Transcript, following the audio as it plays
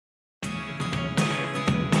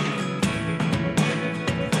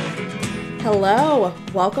Hello,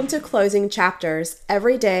 welcome to Closing Chapters,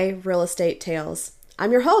 Everyday Real Estate Tales.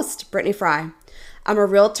 I'm your host, Brittany Fry. I'm a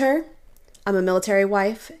realtor, I'm a military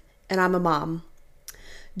wife, and I'm a mom.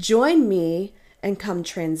 Join me and come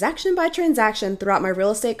transaction by transaction throughout my real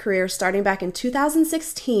estate career starting back in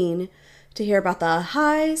 2016 to hear about the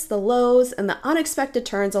highs, the lows, and the unexpected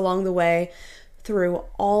turns along the way through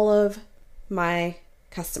all of my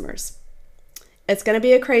customers. It's going to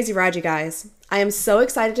be a crazy ride, you guys. I am so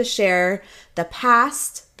excited to share the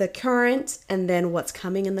past, the current, and then what's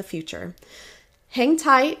coming in the future. Hang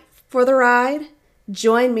tight for the ride.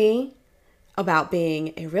 Join me about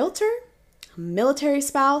being a realtor, a military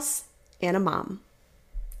spouse, and a mom.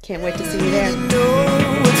 Can't wait to see you there.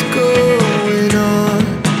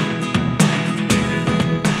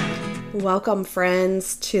 Welcome,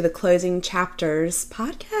 friends, to the Closing Chapters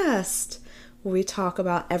podcast, where we talk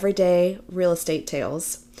about everyday real estate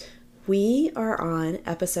tales. We are on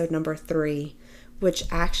episode number 3, which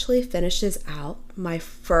actually finishes out my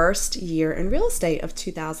first year in real estate of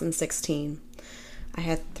 2016. I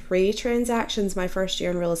had 3 transactions my first year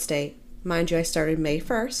in real estate. Mind you, I started May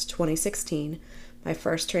 1st, 2016. My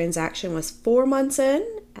first transaction was 4 months in,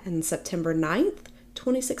 and September 9th,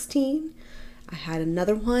 2016. I had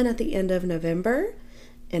another one at the end of November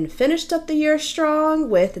and finished up the year strong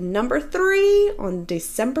with number 3 on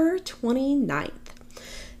December 29th.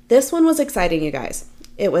 This one was exciting, you guys.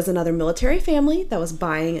 It was another military family that was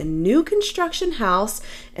buying a new construction house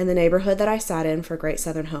in the neighborhood that I sat in for Great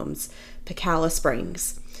Southern Homes, Pacala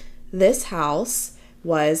Springs. This house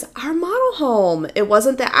was our model home. It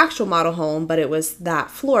wasn't the actual model home, but it was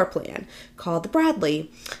that floor plan called the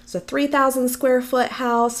Bradley. It's a 3,000 square foot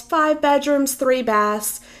house, 5 bedrooms, 3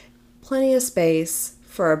 baths, plenty of space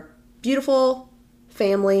for a beautiful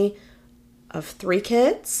family of 3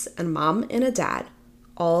 kids, a mom and a dad,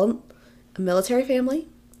 all a military family,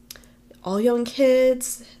 all young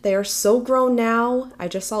kids. They are so grown now. I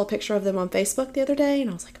just saw a picture of them on Facebook the other day and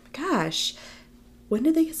I was like, oh my gosh, when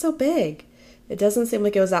did they get so big? It doesn't seem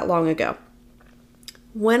like it was that long ago.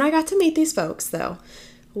 When I got to meet these folks, though,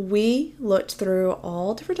 we looked through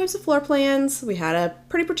all different types of floor plans. We had a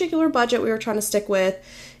pretty particular budget we were trying to stick with.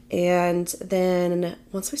 And then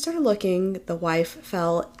once we started looking, the wife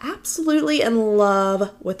fell absolutely in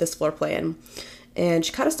love with this floor plan. And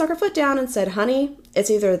she kind of stuck her foot down and said, honey,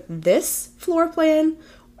 it's either this floor plan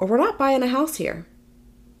or we're not buying a house here.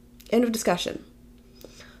 End of discussion.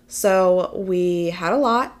 So we had a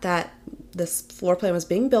lot that this floor plan was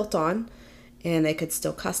being built on, and they could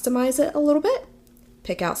still customize it a little bit,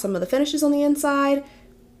 pick out some of the finishes on the inside.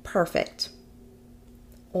 Perfect.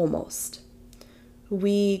 Almost.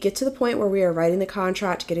 We get to the point where we are writing the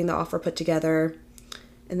contract, getting the offer put together,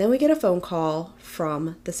 and then we get a phone call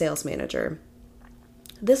from the sales manager.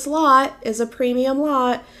 This lot is a premium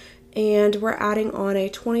lot, and we're adding on a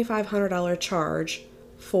 $2,500 charge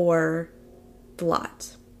for the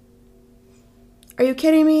lot. Are you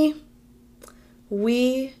kidding me?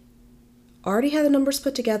 We already had the numbers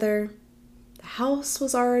put together. The house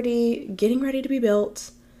was already getting ready to be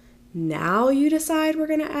built. Now you decide we're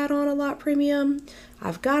going to add on a lot premium.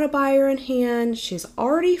 I've got a buyer in hand. She's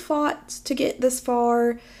already fought to get this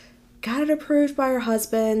far, got it approved by her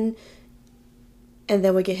husband, and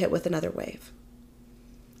then we get hit with another wave.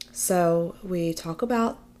 So we talk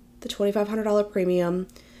about the $2,500 premium,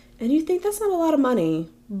 and you think that's not a lot of money,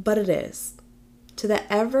 but it is. To the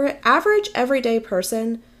average everyday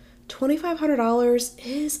person, $2,500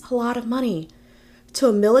 is a lot of money. To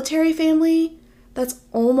a military family, that's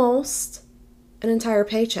almost an entire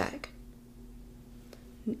paycheck.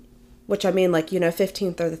 Which I mean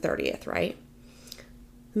 15th or the 30th, right?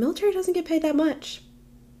 The military doesn't get paid that much.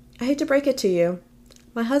 I hate to break it to you.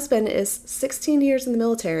 My husband is 16 years in the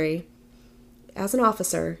military as an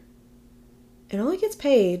officer and only gets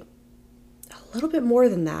paid a little bit more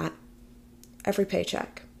than that every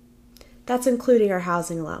paycheck. That's including our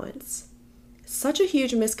housing allowance. It's such a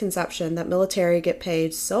huge misconception that military get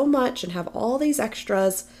paid so much and have all these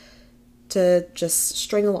extras to just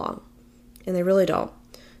string along, and they really don't.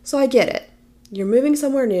 So I get it. You're moving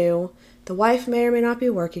somewhere new. The wife may or may not be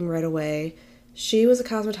working right away. She was a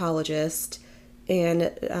cosmetologist,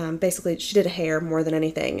 and basically she did hair more than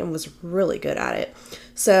anything and was really good at it.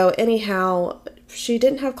 So anyhow, she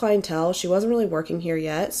didn't have clientele. She wasn't really working here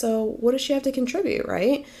yet. So what does she have to contribute,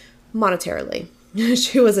 right? Monetarily.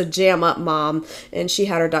 She was a jam up mom and she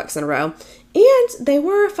had her ducks in a row. And they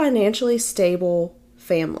were a financially stable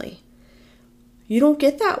family. You don't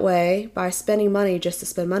get that way by spending money just to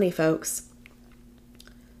spend money, folks.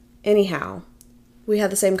 Anyhow, we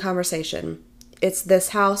had the same conversation. It's this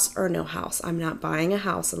house or no house. I'm not buying a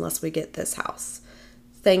house unless we get this house.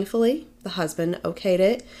 Thankfully, the husband okayed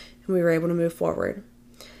it, and we were able to move forward.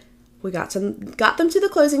 We got them to the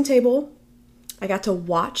closing table. I got to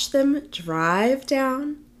watch them drive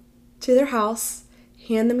down to their house,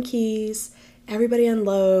 hand them keys, everybody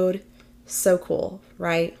unload. So cool,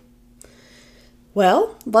 right?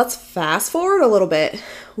 Well, let's fast forward a little bit.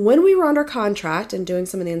 When we were under contract and doing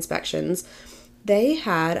some of the inspections, they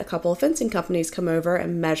had a couple of fencing companies come over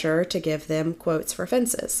and measure to give them quotes for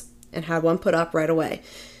fences, and had one put up right away.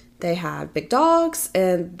 They had big dogs,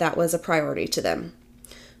 and that was a priority to them.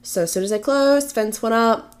 So as soon as they closed, fence went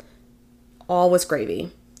up, all was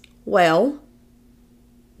gravy. Well,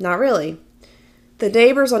 not really. The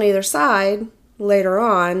neighbors on either side later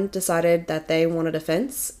on decided that they wanted a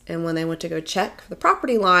fence, and when they went to go check the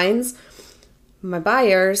property lines, my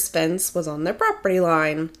buyer's fence was on their property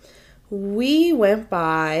line. We went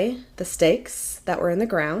by the stakes that were in the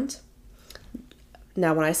ground.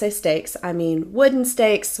 Now, when I say stakes, I mean wooden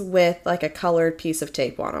stakes with like a colored piece of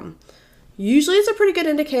tape on them. Usually it's a pretty good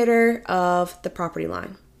indicator of the property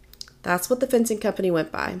line. That's what the fencing company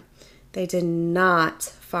went by. They did not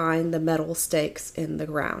find the metal stakes in the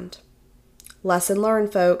ground. Lesson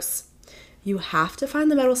learned, folks. You have to find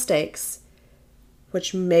the metal stakes,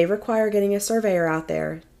 which may require getting a surveyor out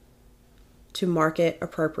there to mark it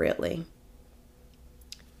appropriately.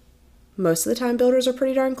 Most of the time, builders are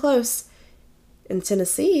pretty darn close. In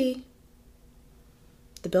Tennessee,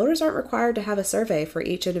 the builders aren't required to have a survey for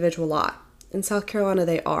each individual lot. In South Carolina,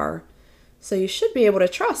 they are. So you should be able to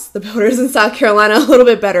trust the builders in South Carolina a little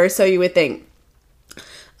bit better, so you would think.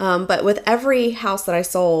 But with every house that I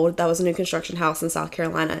sold, that was a new construction house in South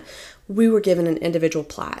Carolina, we were given an individual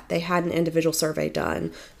plat. They had an individual survey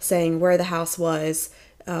done saying where the house was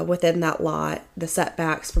within that lot, the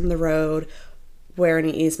setbacks from the road, where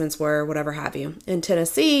any easements were, whatever have you. In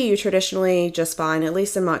Tennessee, you traditionally just find, at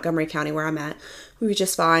least in Montgomery County where I'm at, we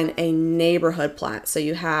just find a neighborhood plat. So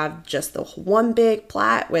you have just the one big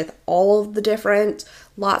plat with all of the different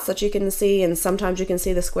lots that you can see, and sometimes you can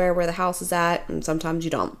see the square where the house is at, and sometimes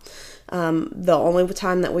you don't. The only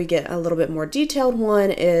time that we get a little bit more detailed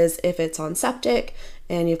one is if it's on septic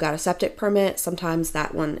and you've got a septic permit. Sometimes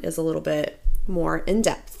that one is a little bit more in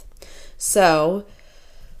depth. So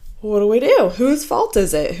what do? Whose fault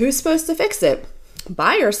is it? Who's supposed to fix it?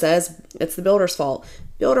 Buyer says it's the builder's fault.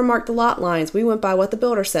 Builder marked the lot lines. We went by what the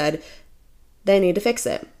builder said. They need to fix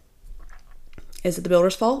it. Is it the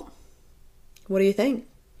builder's fault? What do you think?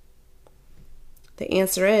 The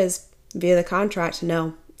answer is, via the contract,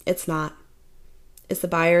 no, it's not. It's the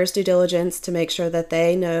buyer's due diligence to make sure that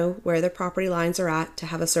they know where their property lines are at, to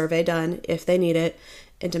have a survey done if they need it,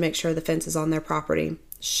 and to make sure the fence is on their property,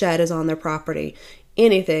 shed is on their property,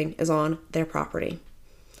 anything is on their property.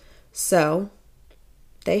 So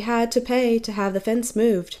they had to pay to have the fence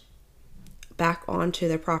moved back onto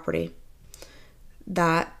their property.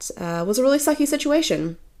 That was a really sucky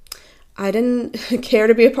situation. I didn't care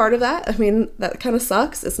to be a part of that. I mean, that kind of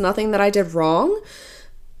sucks. It's nothing that I did wrong.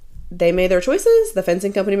 They made their choices. The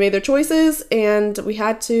fencing company made their choices, and we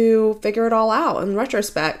had to figure it all out in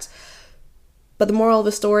retrospect. But the moral of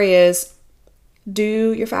the story is,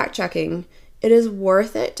 do your fact checking. It is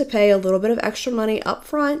worth it to pay a little bit of extra money up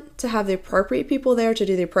front to have the appropriate people there to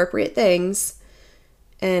do the appropriate things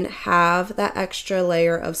and have that extra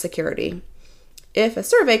layer of security. If a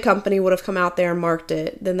survey company would have come out there and marked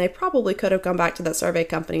it, then they probably could have gone back to that survey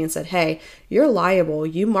company and said, hey, you're liable.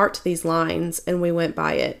 You marked these lines and we went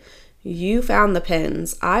by it. You found the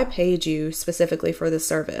pins. I paid you specifically for this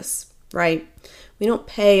service, right? We don't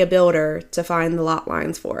pay a builder to find the lot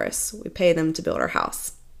lines for us. We pay them to build our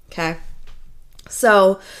house, okay?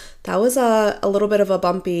 So that was a little bit of a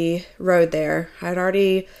bumpy road there. I'd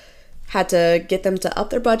already had to get them to up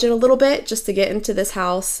their budget a little bit just to get into this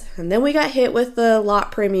house. And then we got hit with the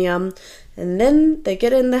lot premium. And then they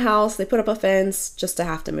get in the house, they put up a fence just to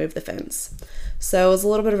have to move the fence. So it was a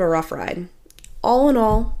little bit of a rough ride. All in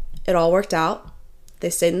all, it all worked out. They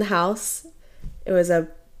stayed in the house. It was a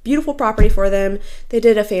beautiful property for them. They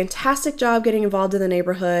did a fantastic job getting involved in the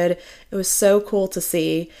neighborhood. It was so cool to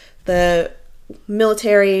see the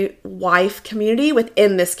military wife community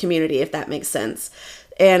within this community, if that makes sense.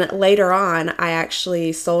 And later on, I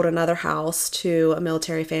actually sold another house to a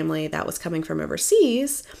military family that was coming from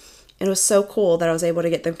overseas. And it was so cool that I was able to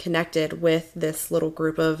get them connected with this little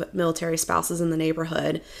group of military spouses in the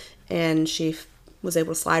neighborhood. And she was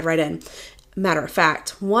able to slide right in. Matter of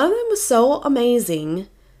fact, one of them was so amazing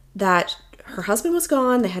that her husband was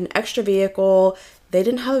gone. They had an extra vehicle. They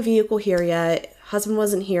didn't have a vehicle here yet. Husband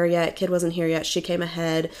wasn't here yet. Kid wasn't here yet. She came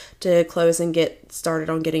ahead to close and get started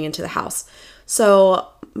on getting into the house. So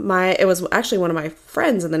it was actually one of my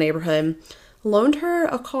friends in the neighborhood loaned her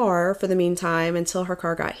a car for the meantime until her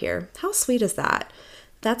car got here. How sweet is that?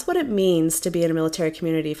 That's what it means to be in a military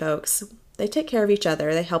community, folks. They take care of each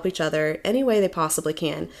other. They help each other any way they possibly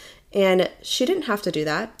can. And she didn't have to do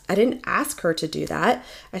that. I didn't ask her to do that.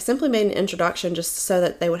 I simply made an introduction just so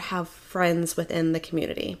that they would have friends within the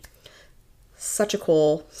community. Such a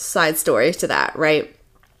cool side story to that, right?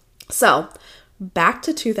 So, back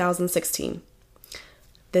to 2016.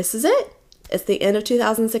 This is it. It's the end of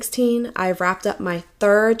 2016. I've wrapped up my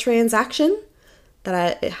third transaction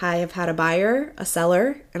that I have had a buyer, a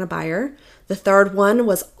seller, and a buyer. The third one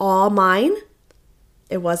was all mine.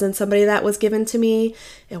 It wasn't somebody that was given to me.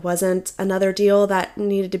 It wasn't another deal that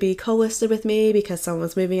needed to be co-listed with me because someone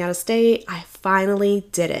was moving out of state. I finally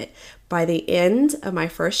did it. By the end of my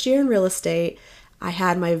first year in real estate, I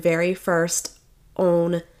had my very first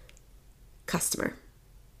own customer.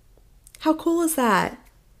 How cool is that?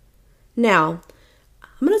 Now,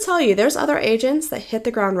 I'm going to tell you, there's other agents that hit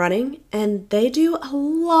the ground running and they do a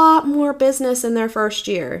lot more business in their first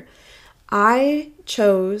year. I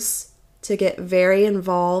chose to get very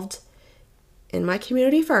involved in my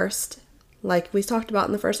community first, like we talked about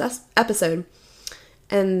in the first episode,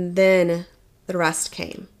 and then the rest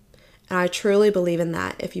came. And I truly believe in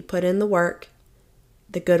that. If you put in the work,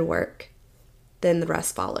 the good work, then the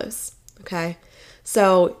rest follows, okay?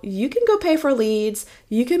 So you can go pay for leads,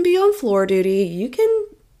 you can be on floor duty, you can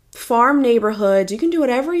farm neighborhoods, you can do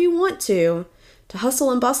whatever you want to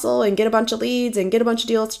hustle and bustle and get a bunch of leads and get a bunch of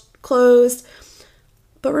deals closed.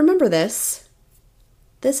 But remember this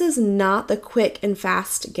is not the quick and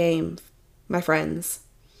fast game, my friends.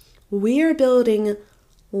 We are building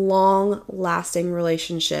long-lasting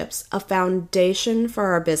relationships, a foundation for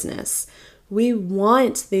our business. We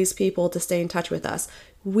want these people to stay in touch with us.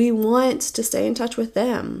 We want to stay in touch with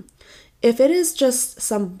them. If it is just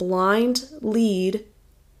some blind lead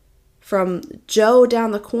from Joe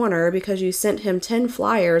down the corner because you sent him 10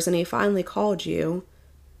 flyers and he finally called you,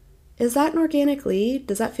 is that an organic lead?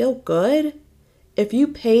 Does that feel good? If you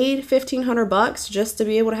paid $1,500 just to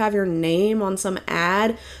be able to have your name on some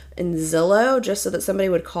ad in Zillow just so that somebody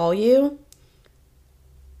would call you,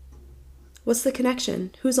 what's the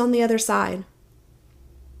connection? Who's on the other side?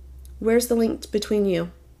 Where's the link between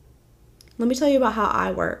you? Let me tell you about how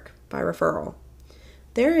I work by referral.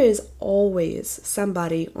 There is always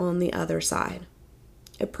somebody on the other side.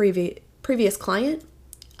 A previous client,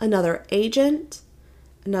 another agent,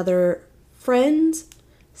 another friend,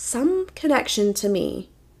 some connection to me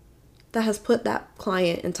that has put that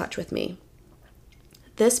client in touch with me.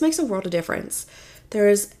 This makes a world of difference. There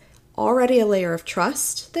is already a layer of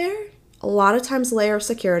trust there, a lot of times a layer of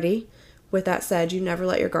security. With that said, you never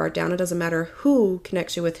let your guard down. It doesn't matter who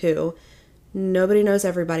connects you with who. Nobody knows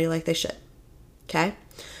everybody like they should. Okay?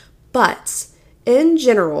 But in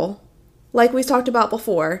general, like we talked about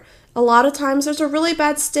before, a lot of times there's a really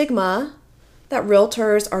bad stigma that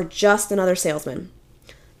realtors are just another salesman.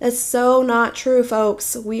 That's so not true,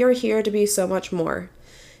 folks. We are here to be so much more.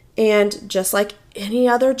 And just like any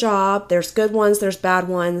other job, there's good ones, there's bad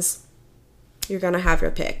ones. You're going to have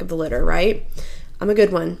your pick of the litter, right? I'm a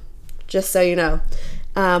good one, just so you know.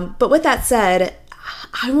 But with that said,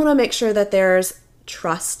 I want to make sure that there's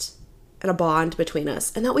trust and a bond between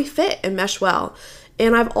us and that we fit and mesh well.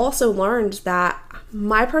 And I've also learned that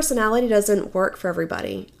my personality doesn't work for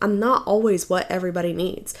everybody. I'm not always what everybody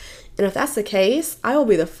needs. And if that's the case, I will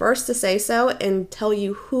be the first to say so and tell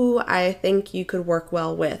you who I think you could work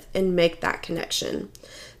well with and make that connection.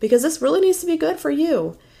 Because this really needs to be good for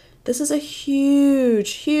you. This is a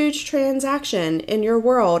huge, huge transaction in your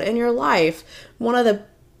world, in your life. One of the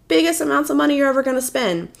biggest amounts of money you're ever going to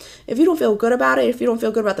spend. If you don't feel good about it, if you don't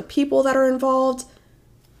feel good about the people that are involved,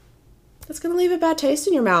 it's going to leave a bad taste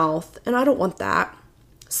in your mouth. And I don't want that.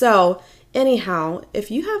 So anyhow, if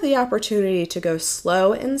you have the opportunity to go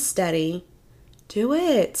slow and steady, do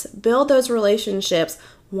it. Build those relationships.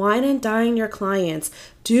 Wine and dine your clients.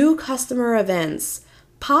 Do customer events.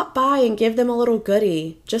 Pop by and give them a little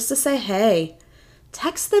goodie just to say hey.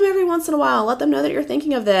 Text them every once in a while. Let them know that you're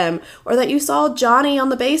thinking of them, or that you saw Johnny on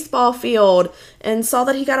the baseball field and saw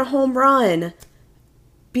that he got a home run.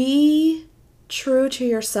 Be true to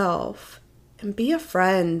yourself and be a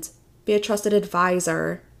friend. Be a trusted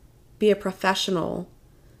advisor. Be a professional.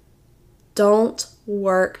 Don't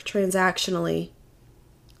work transactionally.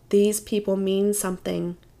 These people mean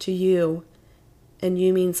something to you, and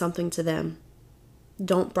you mean something to them.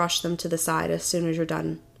 Don't brush them to the side as soon as you're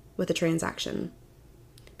done with a transaction,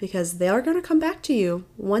 because they are going to come back to you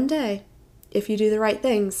one day if you do the right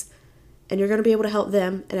things, and you're going to be able to help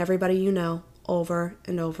them and everybody you know over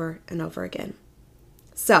and over and over again.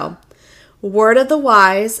 So, Word of the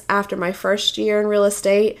wise, after my first year in real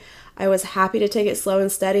estate, I was happy to take it slow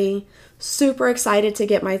and steady, super excited to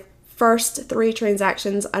get my first 3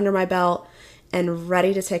 transactions under my belt, and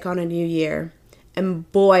ready to take on a new year.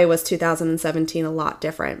 And boy, was 2017 a lot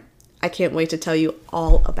different. I can't wait to tell you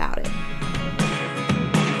all about it.